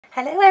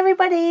Hello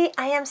everybody!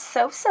 I am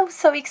so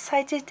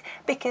excited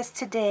because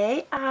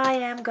today I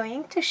am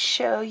going to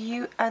show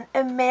you an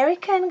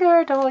American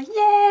Girl doll.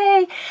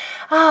 Yay!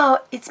 Oh,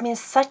 it's been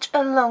such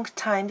a long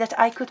time that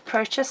I could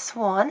purchase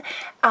one.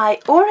 I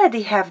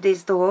already have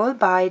this doll,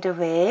 by the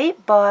way,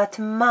 but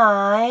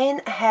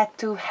mine had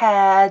to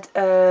had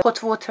a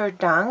hot water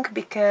dunk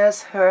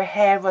because her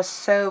hair was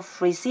so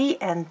frizzy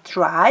and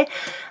dry.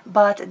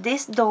 But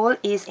this doll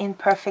is in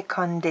perfect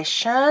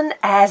condition,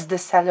 as the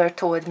seller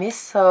told me,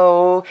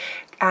 so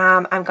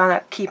I'm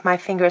gonna keep my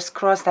fingers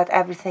crossed that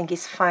everything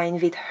is fine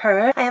with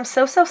her. I am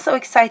so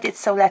excited,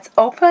 so let's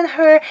open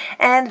her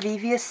and we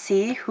will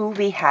see who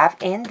we have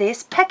in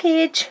this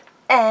package.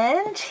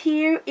 And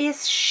here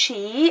is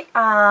she.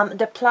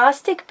 The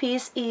plastic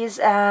piece is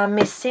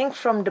missing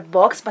from the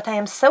box, but I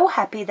am so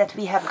happy that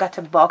we have got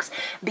a box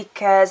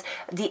because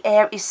the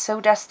air is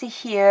so dusty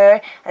here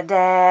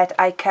that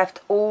I kept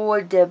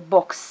all the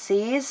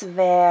boxes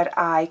where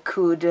I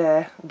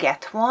could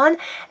get one,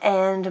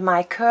 and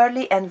my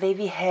curly and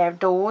wavy hair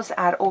dolls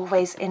are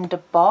always in the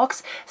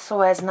box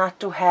so as not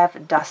to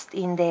have dust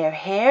in their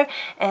hair,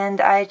 and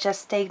I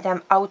just take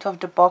them out of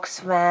the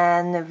box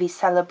when we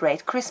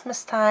celebrate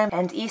Christmas time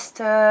and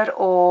Easter,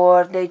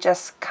 or they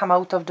just come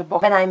out of the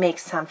box when I make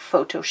some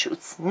photo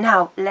shoots.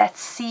 Now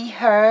let's see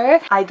her.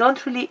 I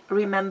don't really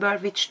remember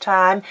which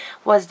time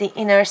was the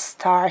inner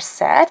star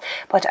set,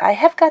 but I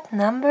have got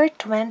number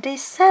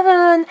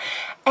 27,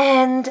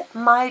 and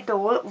my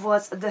doll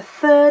was the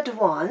third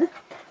one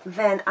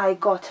when I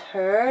got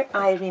her.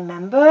 I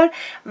remember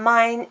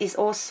mine is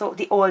also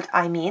the old,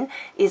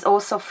 is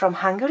also from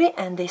Hungary,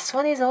 and this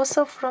one is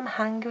also from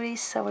Hungary.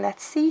 So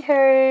let's see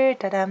her.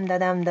 Da-dam,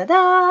 da-dam,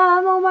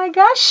 da-dam. Oh my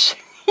gosh.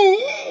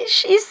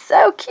 She's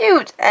so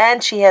cute,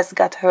 and she has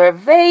got her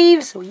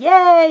waves.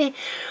 Yay!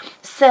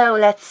 So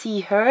let's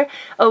see her.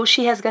 Oh,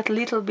 she has got a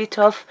little bit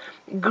of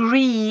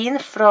green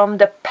from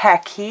the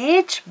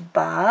package,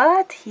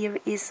 but here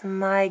is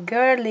my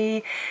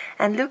girly,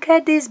 and look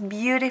at these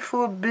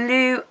beautiful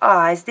blue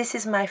eyes. This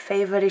is my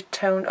favorite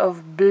tone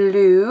of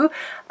blue.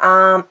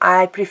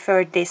 I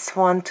prefer this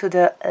one to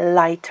the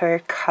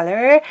lighter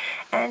color,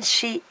 and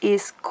she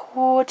is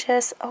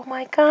gorgeous. Oh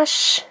my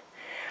gosh.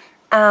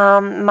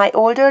 My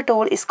older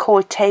doll is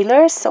called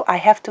Taylor, so I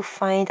have to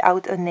find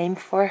out a name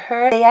for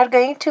her. They are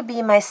going to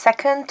be my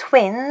second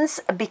twins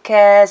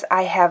because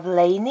I have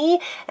Lainey,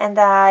 and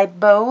I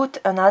bought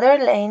another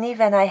Lainey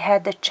when I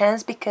had the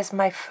chance because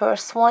my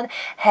first one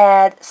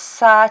had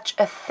such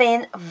a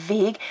thin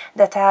wig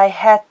that I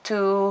had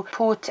to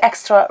put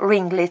extra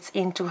ringlets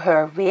into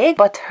her wig.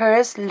 But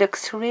hers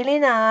looks really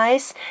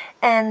nice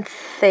and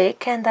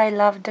thick, and I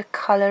love the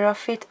color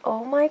of it.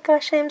 Oh my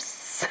gosh, I'm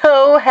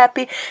so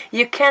happy.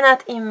 You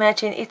cannot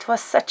imagine, it was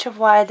such a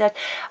while that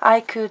I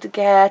could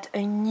get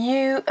a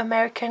new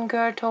American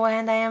Girl doll,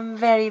 and I am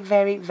very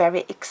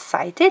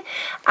excited.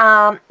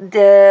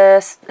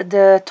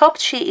 The top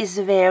she is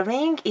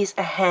wearing is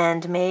a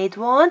handmade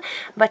one,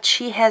 but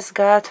she has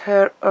got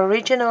her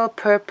original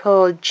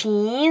purple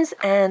jeans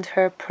and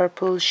her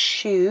purple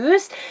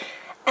shoes,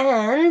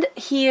 and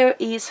here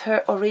is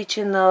her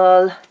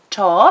original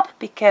top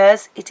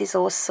because it is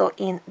also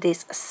in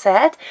this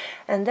set.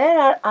 And there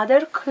are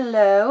other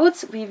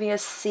clothes we will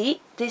see.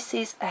 This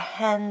is a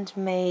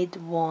handmade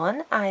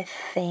one. I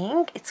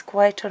think it's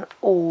quite an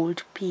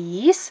old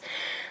piece,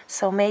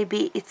 so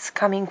maybe it's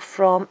coming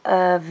from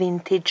a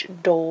vintage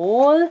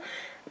doll.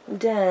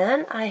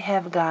 Then I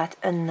have got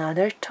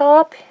another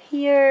top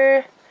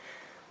here.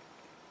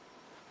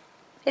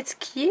 It's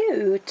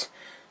cute.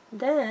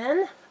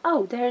 Then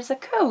oh, there's a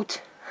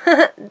coat.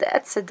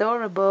 That's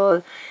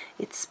adorable.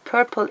 It's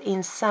purple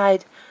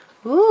inside.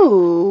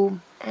 Ooh,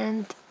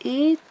 and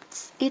it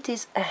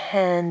is a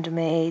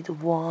handmade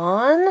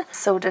one,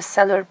 so the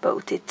seller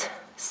bought it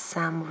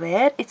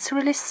somewhere. It's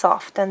really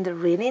soft and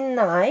really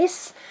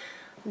nice.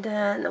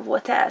 Then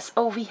what else?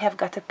 Oh, we have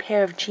got a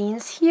pair of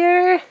jeans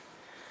here,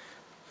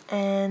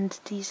 and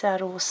these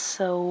are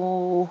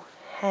also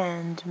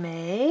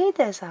handmade,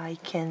 as I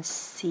can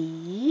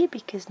see,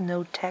 because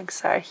no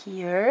tags are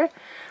here,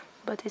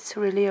 but it's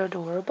really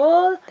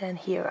adorable. Then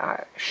here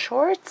are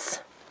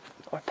shorts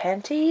or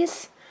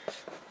panties.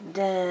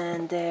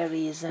 Then there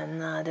is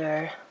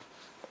another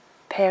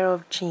pair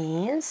of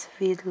jeans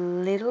with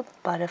little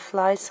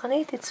butterflies on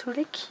it. It's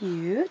really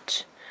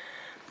cute.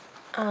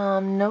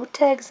 No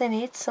tags in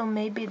it, so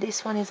maybe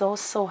this one is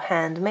also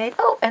handmade.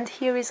 Oh, and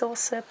here is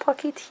also a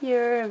pocket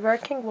here, a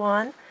working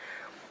one.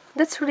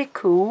 That's really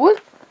cool.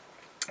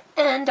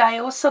 And I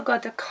also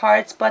got the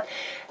cards, but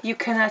you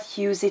cannot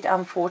use it,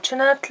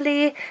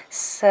 unfortunately.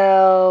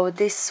 So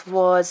this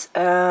was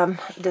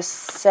the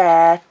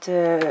set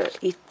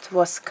it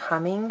was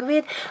coming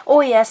with.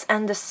 Oh yes,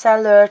 and the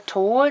seller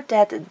told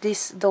that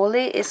this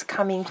dolly is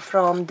coming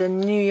from the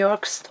New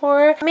York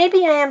store.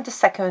 Maybe I am the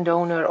second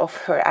owner of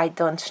her, I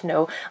don't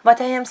know, but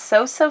I am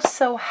so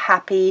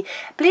happy.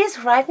 Please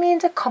write me in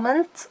the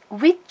comments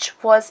which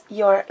was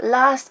your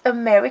last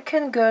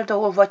American Girl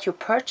doll, what you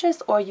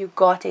purchased or you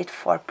got it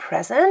for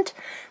present.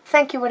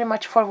 Thank you very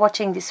much for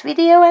watching this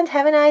video, and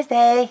have a nice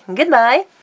day. Goodbye.